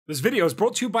This video is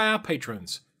brought to you by our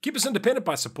patrons. Keep us independent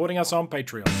by supporting us on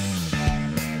Patreon.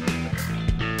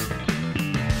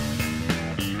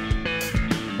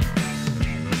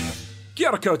 Kia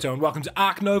ora koutou and welcome to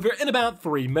Ark Nova in about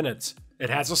 3 minutes. It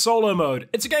has a solo mode,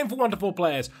 it's a game for 1 to 4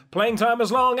 players, playing time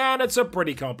is long and it's a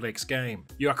pretty complex game.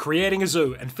 You are creating a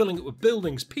zoo and filling it with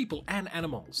buildings, people and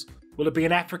animals. Will it be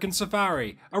an African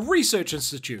safari, a research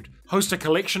institute, host a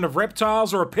collection of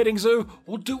reptiles or a petting zoo,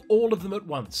 or do all of them at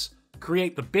once?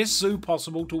 Create the best zoo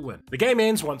possible to win. The game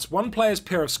ends once one player's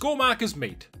pair of score markers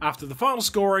meet. After the final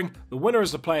scoring, the winner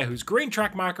is the player whose green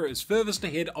track marker is furthest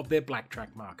ahead of their black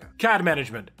track marker. Card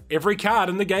management. Every card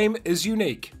in the game is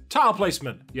unique. Tile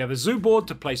placement. You have a zoo board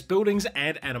to place buildings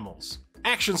and animals.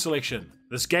 Action selection.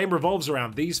 This game revolves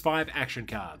around these 5 action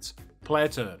cards. Player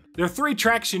turn. There are 3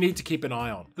 tracks you need to keep an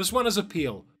eye on. This one is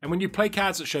appeal, and when you play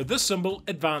cards that show this symbol,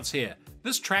 advance here.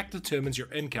 This track determines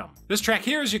your income. This track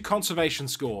here is your conservation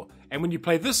score, and when you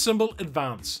play this symbol,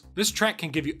 advance. This track can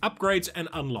give you upgrades and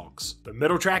unlocks. The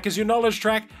middle track is your knowledge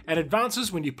track, and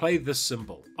advances when you play this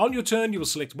symbol. On your turn, you will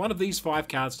select one of these 5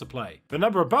 cards to play. The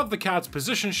number above the card's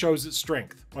position shows its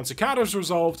strength. Once a card is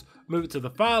resolved, move it to the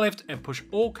far left and push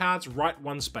all cards right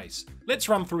 1 space. Let's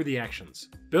run through the actions.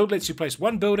 Build lets you place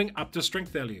 1 building up to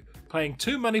strength value, paying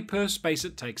 2 money per space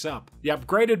it takes up. The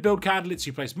upgraded build card lets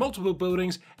you place multiple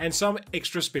buildings and some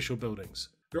extra special buildings.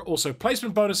 There are also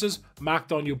placement bonuses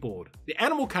marked on your board. The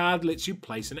animal card lets you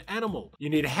place an animal. You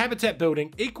need a habitat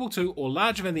building equal to or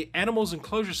larger than the animal's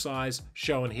enclosure size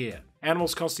shown here.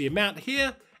 Animals cost the amount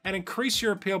here and increase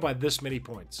your appeal by this many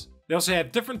points. They also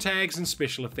have different tags and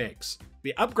special effects.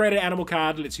 The upgraded animal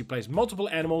card lets you place multiple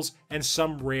animals and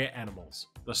some rare animals.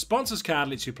 The sponsors card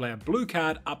lets you play a blue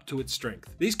card up to its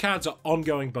strength. These cards are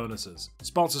ongoing bonuses.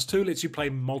 Sponsors 2 lets you play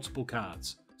multiple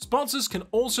cards. Sponsors can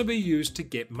also be used to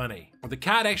get money. The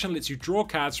card action lets you draw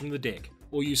cards from the deck,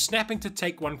 or use snapping to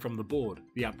take one from the board.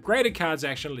 The upgraded cards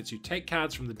action lets you take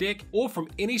cards from the deck or from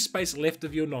any space left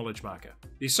of your knowledge marker.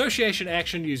 The association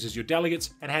action uses your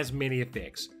delegates and has many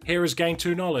effects. Here is gain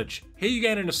 2 knowledge. Here you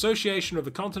gain an association of the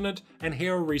continent, and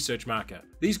here a research marker.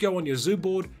 These go on your zoo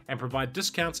board and provide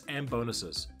discounts and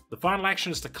bonuses. The final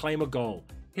action is to claim a goal.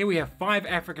 Here we have 5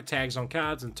 Africa tags on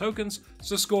cards and tokens,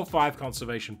 so score 5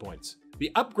 conservation points.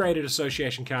 The upgraded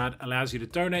association card allows you to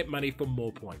donate money for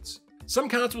more points. Some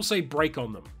cards will say break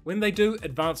on them. When they do,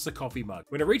 advance the coffee mug.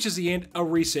 When it reaches the end, a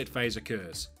reset phase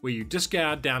occurs, where you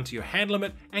discard down to your hand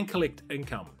limit and collect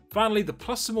income. Finally, the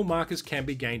plus symbol markers can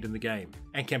be gained in the game,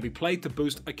 and can be played to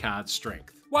boost a card's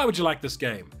strength. Why would you like this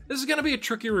game? This is going to be a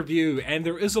tricky review, and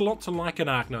there is a lot to like in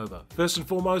Ark Nova. First and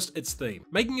foremost, its theme.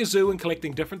 Making a zoo and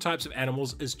collecting different types of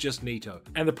animals is just neato,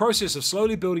 and the process of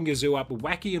slowly building your zoo up with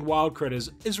wacky and wild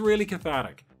critters is really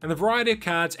cathartic. And the variety of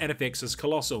cards and effects is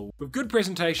colossal, with good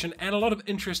presentation and a lot of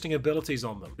interesting abilities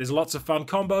on them. There's lots of fun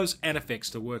combos and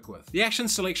effects to work with. The action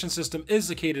selection system is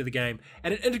the key to the game,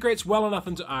 and it integrates well enough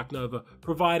into Ark Nova,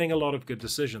 providing a lot of good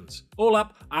decisions. All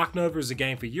up, Ark Nova is a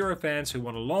game for Euro fans who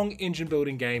want a long engine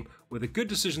building game with a good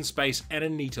decision space and a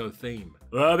neato theme.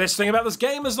 The best thing about this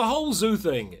game is the whole zoo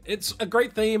thing. It's a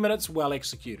great theme and it's well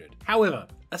executed. However,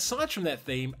 aside from that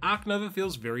theme, Ark Nova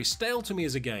feels very stale to me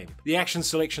as a game. The action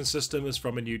selection system is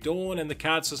from A New Dawn and the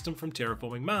card system from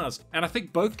Terraforming Mars, and I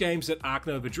think both games that Ark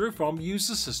Nova drew from use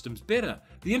the systems better.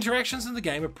 The interactions in the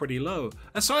game are pretty low,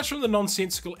 aside from the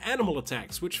nonsensical animal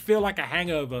attacks, which feel like a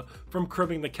hangover from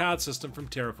cribbing the card system from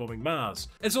Terraforming Mars.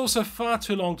 It's also far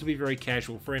too long to be very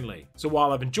casual friendly, so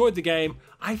while I've enjoyed the game,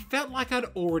 I felt like I'd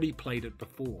already played it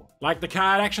before. Like the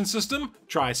card action system?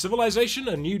 Try Civilization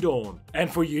A New Dawn.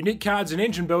 And for unique cards and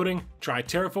engine building, try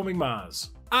Terraforming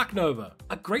Mars. Ark Nova,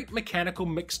 a great mechanical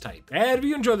mixtape. And if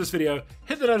you enjoyed this video,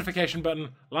 hit the notification button,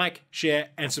 like, share,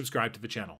 and subscribe to the channel.